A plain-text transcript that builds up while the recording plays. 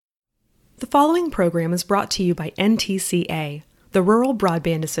following program is brought to you by NTCA, the Rural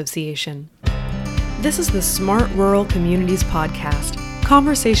Broadband Association. This is the Smart Rural Communities Podcast,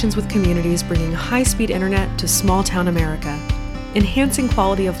 conversations with communities bringing high-speed internet to small-town America, enhancing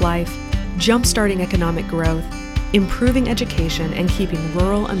quality of life, jump-starting economic growth, improving education, and keeping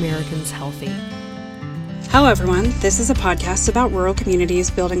rural Americans healthy. Hello, everyone. This is a podcast about rural communities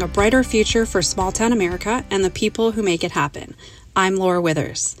building a brighter future for small-town America and the people who make it happen. I'm Laura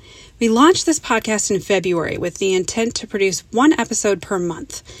Withers. We launched this podcast in February with the intent to produce one episode per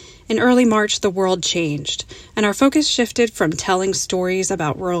month. In early March, the world changed, and our focus shifted from telling stories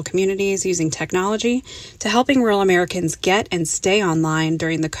about rural communities using technology to helping rural Americans get and stay online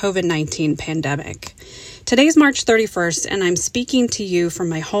during the COVID-19 pandemic. Today's March 31st, and I'm speaking to you from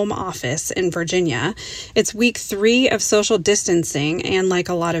my home office in Virginia. It's week 3 of social distancing, and like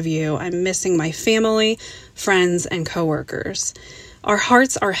a lot of you, I'm missing my family, friends, and coworkers. Our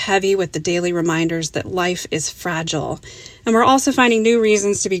hearts are heavy with the daily reminders that life is fragile, and we're also finding new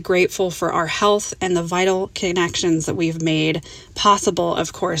reasons to be grateful for our health and the vital connections that we've made possible,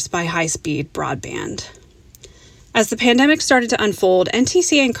 of course, by high-speed broadband. As the pandemic started to unfold,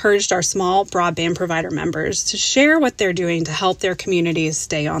 NTCA encouraged our small broadband provider members to share what they're doing to help their communities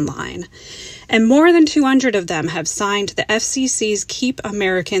stay online. And more than 200 of them have signed the FCC's Keep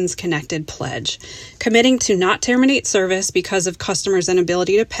Americans Connected pledge, committing to not terminate service because of customers'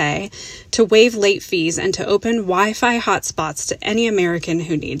 inability to pay, to waive late fees, and to open Wi-Fi hotspots to any American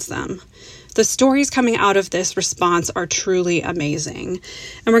who needs them. The stories coming out of this response are truly amazing,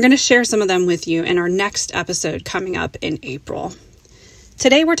 and we're going to share some of them with you in our next episode coming up in April.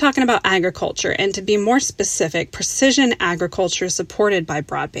 Today we're talking about agriculture, and to be more specific, precision agriculture supported by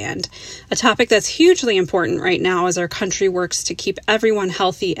broadband, a topic that's hugely important right now as our country works to keep everyone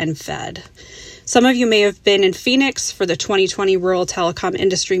healthy and fed. Some of you may have been in Phoenix for the 2020 Rural Telecom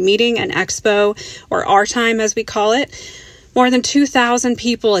Industry Meeting and Expo, or R-Time as we call it. More than 2,000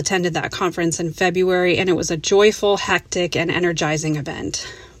 people attended that conference in February, and it was a joyful, hectic, and energizing event.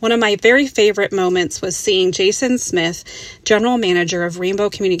 One of my very favorite moments was seeing Jason Smith, General Manager of Rainbow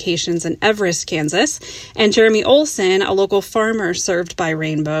Communications in Everest, Kansas, and Jeremy Olson, a local farmer served by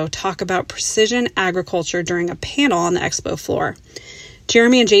Rainbow, talk about precision agriculture during a panel on the expo floor.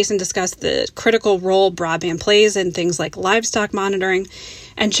 Jeremy and Jason discussed the critical role broadband plays in things like livestock monitoring,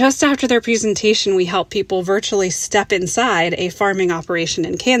 and just after their presentation, we helped people virtually step inside a farming operation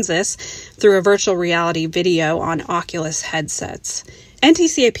in Kansas through a virtual reality video on Oculus headsets.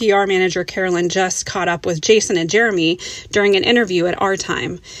 NTCA PR manager Carolyn just caught up with Jason and Jeremy during an interview at Our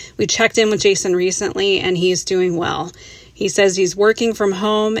Time. We checked in with Jason recently, and he's doing well. He says he's working from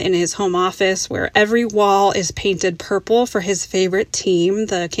home in his home office where every wall is painted purple for his favorite team,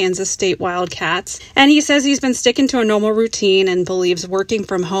 the Kansas State Wildcats. And he says he's been sticking to a normal routine and believes working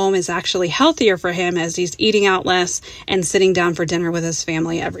from home is actually healthier for him as he's eating out less and sitting down for dinner with his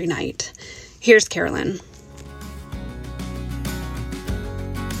family every night. Here's Carolyn.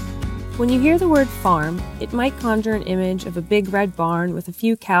 When you hear the word farm, it might conjure an image of a big red barn with a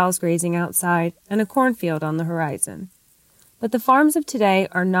few cows grazing outside and a cornfield on the horizon. But the farms of today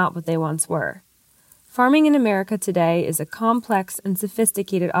are not what they once were. Farming in America today is a complex and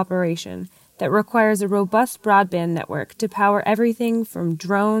sophisticated operation that requires a robust broadband network to power everything from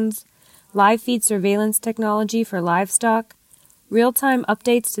drones, live feed surveillance technology for livestock, real-time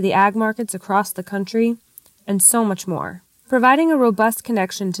updates to the ag markets across the country, and so much more. Providing a robust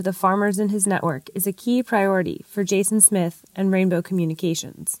connection to the farmers in his network is a key priority for Jason Smith and Rainbow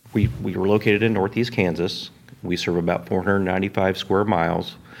Communications. We were located in northeast Kansas. We serve about 495 square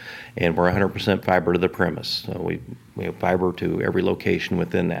miles, and we're 100% fiber to the premise. So we have fiber to every location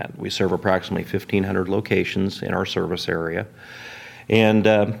within that. We serve approximately 1,500 locations in our service area. And,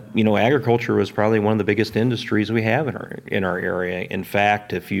 agriculture is probably one of the biggest industries we have in our area. In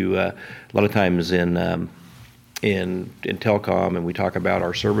fact, if you, a lot of times in telecom, and we talk about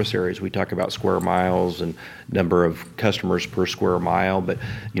our service areas, we talk about square miles and number of customers per square mile. But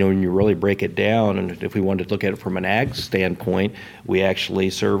when you really break it down, and if we wanted to look at it from an ag standpoint, we actually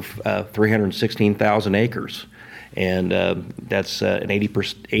serve 316,000 acres, and that's an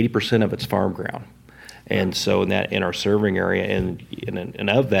 80% of its farm ground. And so in our serving area, and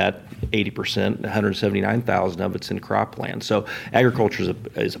of that 80%, 179,000 of it's in cropland. So agriculture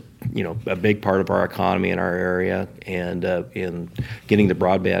is a big part of our economy in our area, and in getting the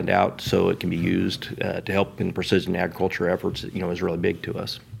broadband out so it can be used to help in precision agriculture efforts, is really big to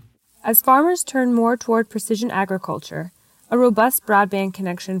us. As farmers turn more toward precision agriculture, a robust broadband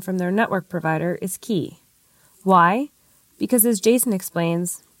connection from their network provider is key. Why? Because as Jason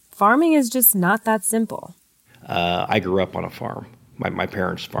explains, farming is just not that simple. I grew up on a farm. my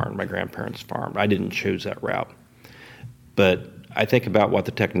parents farmed, my grandparents farmed. I didn't choose that route. But I think about what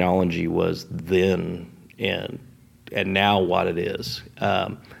the technology was then and now what it is.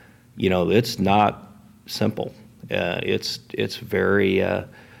 It's not simple. It's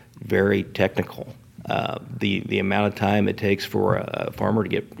very technical. The amount of time it takes for a farmer to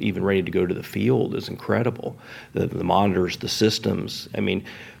get even ready to go to the field is incredible. The monitors, the systems. I mean,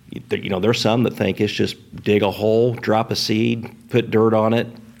 there's some that think it's just dig a hole, drop a seed, put dirt on it,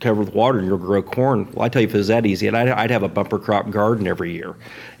 cover with water, and you'll grow corn. Well, I tell you, if it was that easy, I'd have a bumper crop garden every year.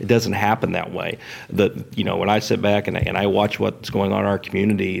 It doesn't happen that way. When I sit back and I watch what's going on in our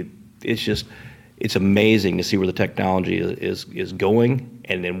community, it's amazing to see where the technology is going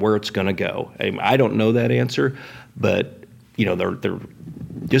and then where it's going to go. I don't know that answer, but they're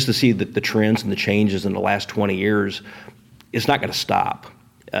just to see the trends and the changes in the last 20 years, it's not going to stop.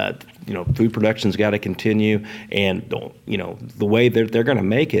 Food production's got to continue, and the way they're going to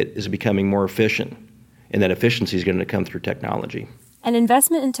make it is becoming more efficient, and that efficiency is going to come through technology. An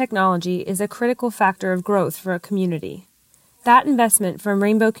investment in technology is a critical factor of growth for a community. That investment from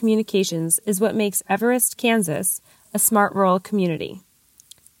Rainbow Communications is what makes Everest, Kansas, a smart rural community.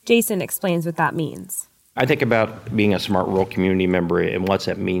 Jason explains what that means. I think about being a smart rural community member and what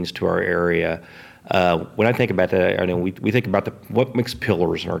that means to our area. When I think about that, we think about what makes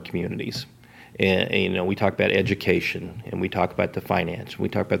pillars in our communities. And we talk about education, and we talk about the finance, we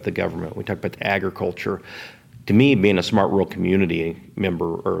talk about the government, we talk about the agriculture. To me, being a smart rural community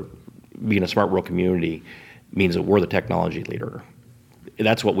member or being a smart rural community means that we're the technology leader.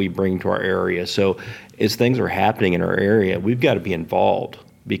 That's what we bring to our area. So as things are happening in our area, we've got to be involved,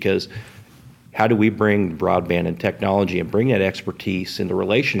 because how do we bring broadband and technology and bring that expertise and the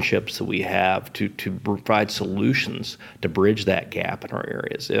relationships that we have to provide solutions to bridge that gap in our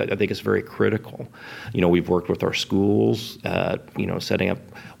areas? I think it's very critical. We've worked with our schools, setting up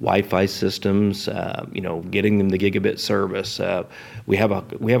Wi-Fi systems, getting them the gigabit service. We have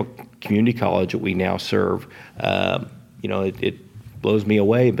a community college that we now serve. It blows me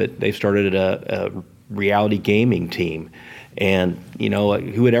away, but they've started a reality gaming team. And,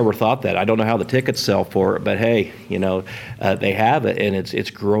 who would ever thought that? I don't know how the tickets sell for it, but hey, they have it, and it's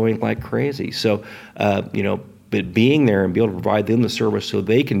growing like crazy. So, but being there and be able to provide them the service so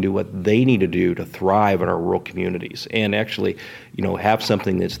they can do what they need to do to thrive in our rural communities, and actually, have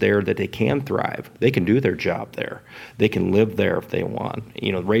something that's there that they can thrive. They can do their job there. They can live there if they want,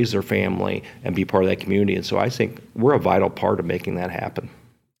 raise their family and be part of that community. And so I think we're a vital part of making that happen.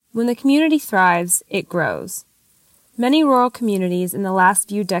 When the community thrives, it grows. Many rural communities in the last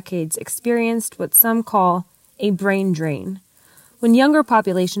few decades experienced what some call a brain drain, when younger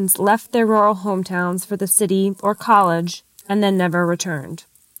populations left their rural hometowns for the city or college and then never returned.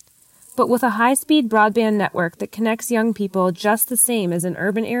 But with a high-speed broadband network that connects young people just the same as in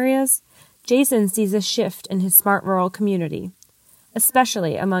urban areas, Jason sees a shift in his smart rural community,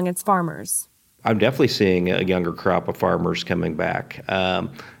 especially among its farmers. I'm definitely seeing a younger crop of farmers coming back.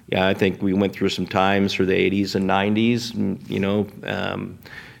 I think we went through some times through the 80s and 90s,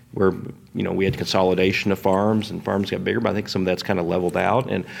 where we had consolidation of farms and farms got bigger, but I think some of that's kind of leveled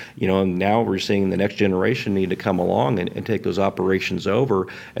out. And now we're seeing the next generation need to come along and take those operations over.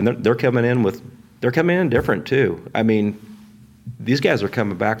 And they're coming in different too. I mean, these guys are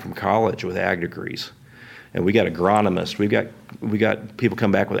coming back from college with ag degrees. And we got agronomists. We got people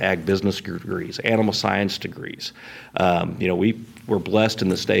come back with ag business degrees, animal science degrees. We're blessed in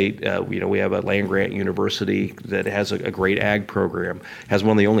the state. We have a land grant university that has a great ag program. Has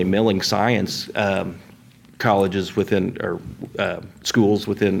one of the only milling science colleges within or schools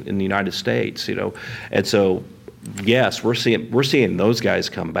within in the United States. And so yes, we're seeing those guys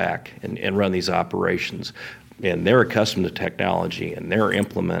come back and run these operations. And they're accustomed to technology, and they're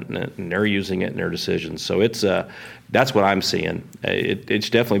implementing it, and they're using it in their decisions. So that's what I'm seeing. It's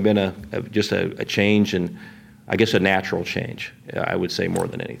definitely been just a change, and I guess a natural change, I would say, more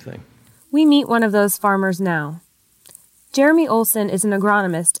than anything. We meet one of those farmers now. Jeremy Olson is an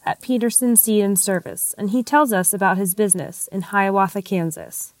agronomist at Peterson Seed and Service, and he tells us about his business in Hiawatha,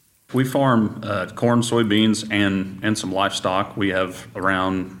 Kansas. We farm corn, soybeans, and some livestock. We have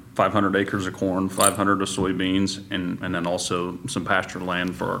around 500 acres of corn, 500 of soybeans, and then also some pasture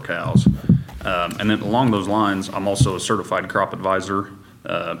land for our cows. And then along those lines, I'm also a certified crop advisor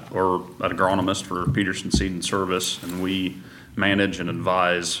or an agronomist for Peterson Seed and Service, and we manage and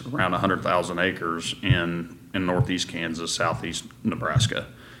advise around 100,000 acres in northeast Kansas, southeast Nebraska.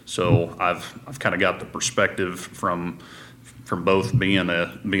 So I've kind of got the perspective from both being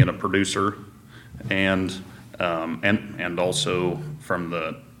a producer and also from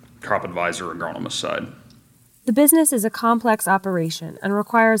the crop advisor agronomist side. The business is a complex operation and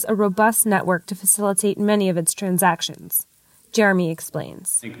requires a robust network to facilitate many of its transactions. Jeremy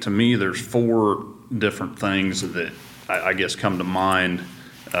explains. I think to me, there's 4 different things that I guess come to mind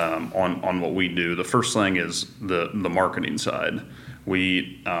on what we do. The first thing is the marketing side.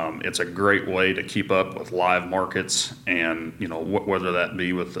 It's a great way to keep up with live markets, and whether that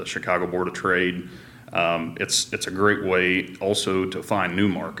be with the Chicago Board of Trade. It's a great way also to find new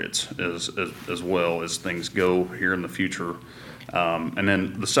markets as well as things go here in the future. And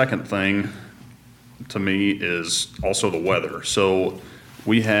then the second thing to me is also the weather. So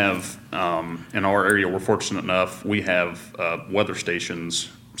we have, in our area, we're fortunate enough, we have weather stations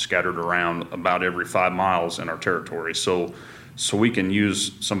scattered around about every 5 miles in our territory. So we can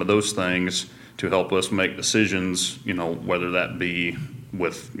use some of those things to help us make decisions, whether that be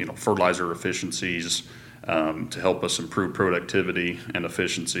with fertilizer efficiencies, to help us improve productivity and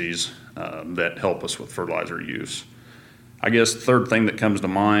efficiencies that help us with fertilizer use. I guess the third thing that comes to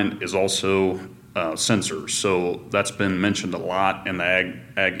mind is also sensors. So that's been mentioned a lot in the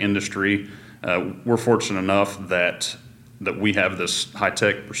ag industry. We're fortunate enough that we have this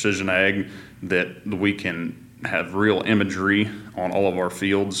high-tech precision ag that we can have real imagery on all of our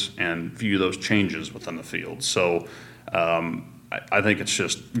fields and view those changes within the field. So I think it's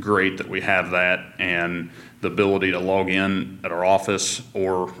just great that we have that, and the ability to log in at our office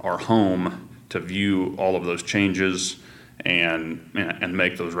or our home to view all of those changes and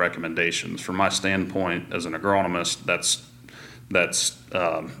make those recommendations. From my standpoint as an agronomist, that's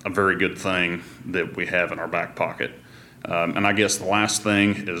a very good thing that we have in our back pocket. And I guess the last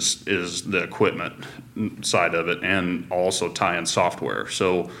thing is the equipment side of it, and also tie in software.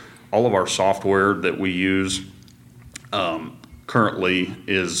 So all of our software that we use currently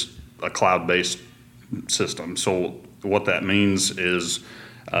is a cloud-based system. So what that means is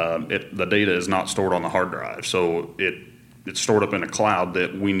the data is not stored on the hard drive. So it's stored up in a cloud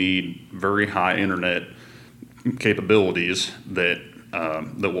that we need very high internet capabilities that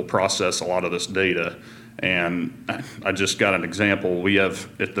will process a lot of this data. And I just got an example.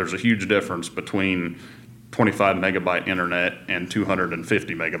 There's a huge difference between 25 megabyte internet and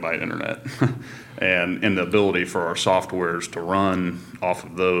 250 megabyte internet. and the ability for our softwares to run off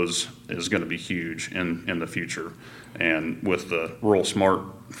of those is going to be huge in the future. And with the Rural Smart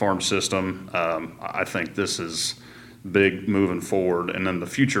Farm System, I think this is big moving forward. And then the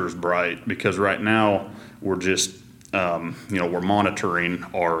future is bright, because right now we're just we're monitoring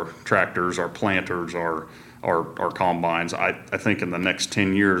our tractors, our planters, our combines. I think in the next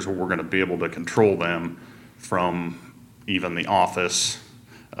 10 years we're going to be able to control them from even the office,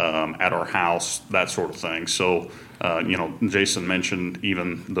 at our house, that sort of thing. So, Jason mentioned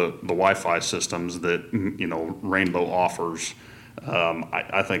even the Wi-Fi systems that, Rainbow offers.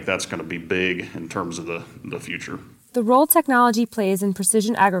 I think that's going to be big in terms of the future. The role technology plays in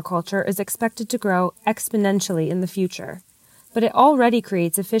precision agriculture is expected to grow exponentially in the future, but it already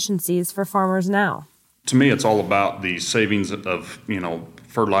creates efficiencies for farmers now. To me, it's all about the savings of,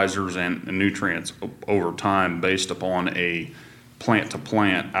 fertilizers and nutrients over time based upon a plant to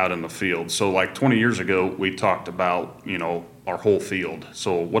plant out in the field. So like 20 years ago, we talked about, our whole field.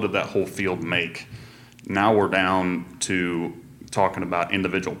 So what did that whole field make? Now we're down to talking about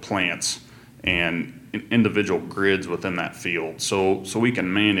individual plants and individual grids within that field. So we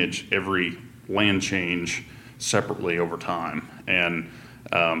can manage every land change separately over time. And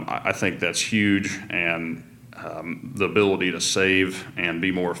I think that's huge, and the ability to save and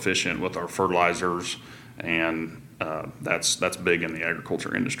be more efficient with our fertilizers, and that's big in the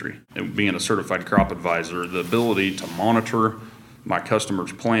agriculture industry. And being a certified crop advisor, the ability to monitor my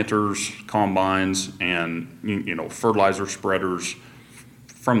customers' planters, combines, and fertilizer spreaders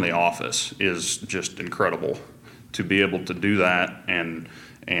from the office is just incredible. To be able to do that and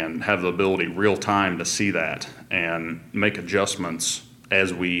have the ability real time to see that and make adjustments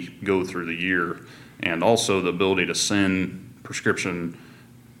as we go through the year, and also the ability to send prescription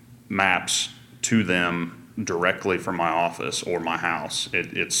maps to them directly from my office or my house.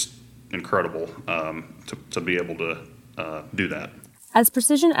 It's incredible to be able to do that. As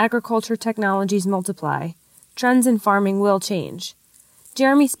precision agriculture technologies multiply, trends in farming will change.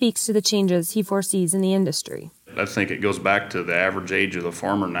 Jeremy speaks to the changes he foresees in the industry. I think it goes back to the average age of the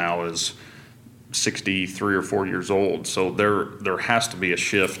farmer now is 63 or 4 years old. So there has to be a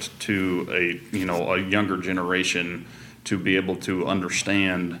shift to a younger generation to be able to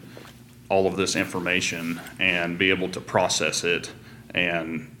understand all of this information and be able to process it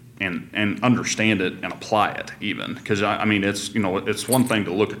and understand it and apply it even. Because it's one thing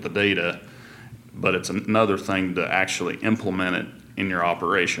to look at the data, but it's another thing to actually implement it in your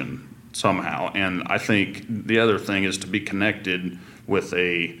operation. somehow. And I think the other thing is to be connected with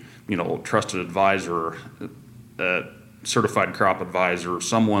a, trusted advisor, certified crop advisor,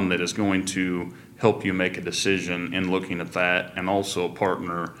 someone that is going to help you make a decision in looking at that, and also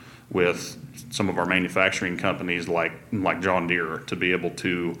partner with some of our manufacturing companies like John Deere to be able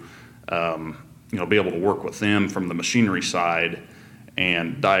to work with them from the machinery side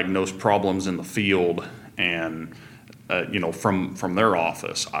and diagnose problems in the field and from their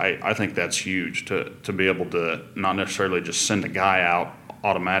office. I think that's huge to be able to not necessarily just send a guy out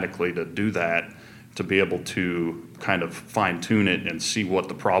automatically to do that, to be able to kind of fine tune it and see what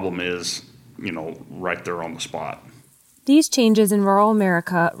the problem is, right there on the spot. These changes in rural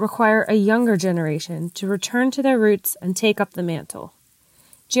America require a younger generation to return to their roots and take up the mantle.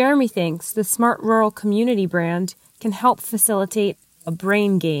 Jeremy thinks the Smart Rural Community brand can help facilitate a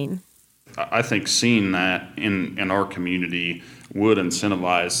brain gain. I think seeing that in our community would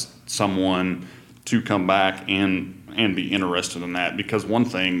incentivize someone to come back and be interested in that, because one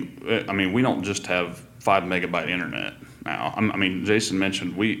thing, we don't just have 5 megabyte internet now. Jason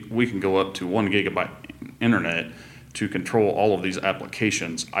mentioned we can go up to 1 gigabyte internet to control all of these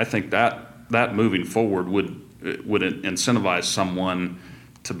applications. I think that moving forward would incentivize someone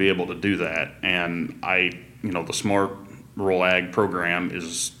to be able to do that. And the Smart Rural Ag program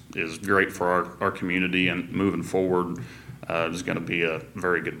is great for our community, and moving forward is going to be a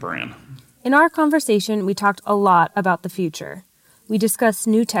very good brand. In our conversation, we talked a lot about the future. We discussed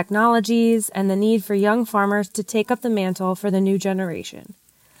new technologies and the need for young farmers to take up the mantle for the new generation.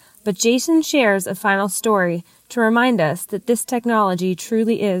 But Jason shares a final story to remind us that this technology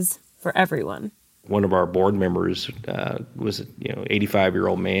truly is for everyone. One of our board members was an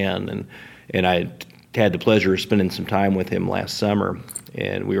 85-year-old man, and I had the pleasure of spending some time with him last summer,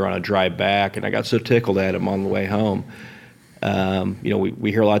 and we were on a drive back, and I got so tickled at him on the way home.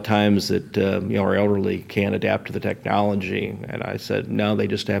 We hear a lot of times that our elderly can't adapt to the technology, and I said, no, they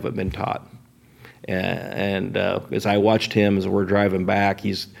just haven't been taught. And as I watched him as we're driving back,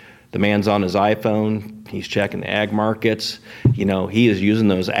 the man's on his iPhone, he's checking the ag markets, he is using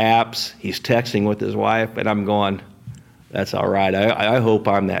those apps, he's texting with his wife, and I'm going, that's all right. I hope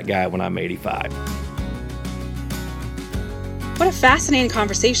I'm that guy when I'm 85. What a fascinating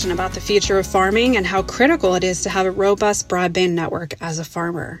conversation about the future of farming and how critical it is to have a robust broadband network as a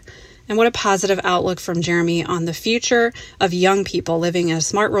farmer. And what a positive outlook from Jeremy on the future of young people living in a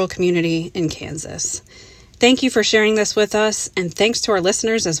smart rural community in Kansas. Thank you for sharing this with us, and thanks to our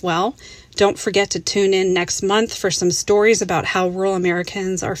listeners as well. Don't forget to tune in next month for some stories about how rural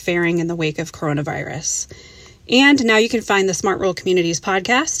Americans are faring in the wake of coronavirus. And now you can find the Smart Rural Communities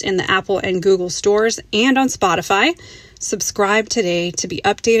podcast in the Apple and Google stores and on Spotify. Subscribe today to be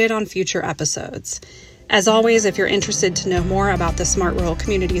updated on future episodes. As always, if you're interested to know more about the Smart Rural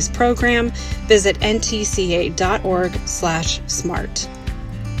Communities program, visit ntca.org/smart.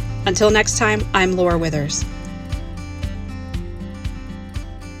 Until next time, I'm Laura Withers.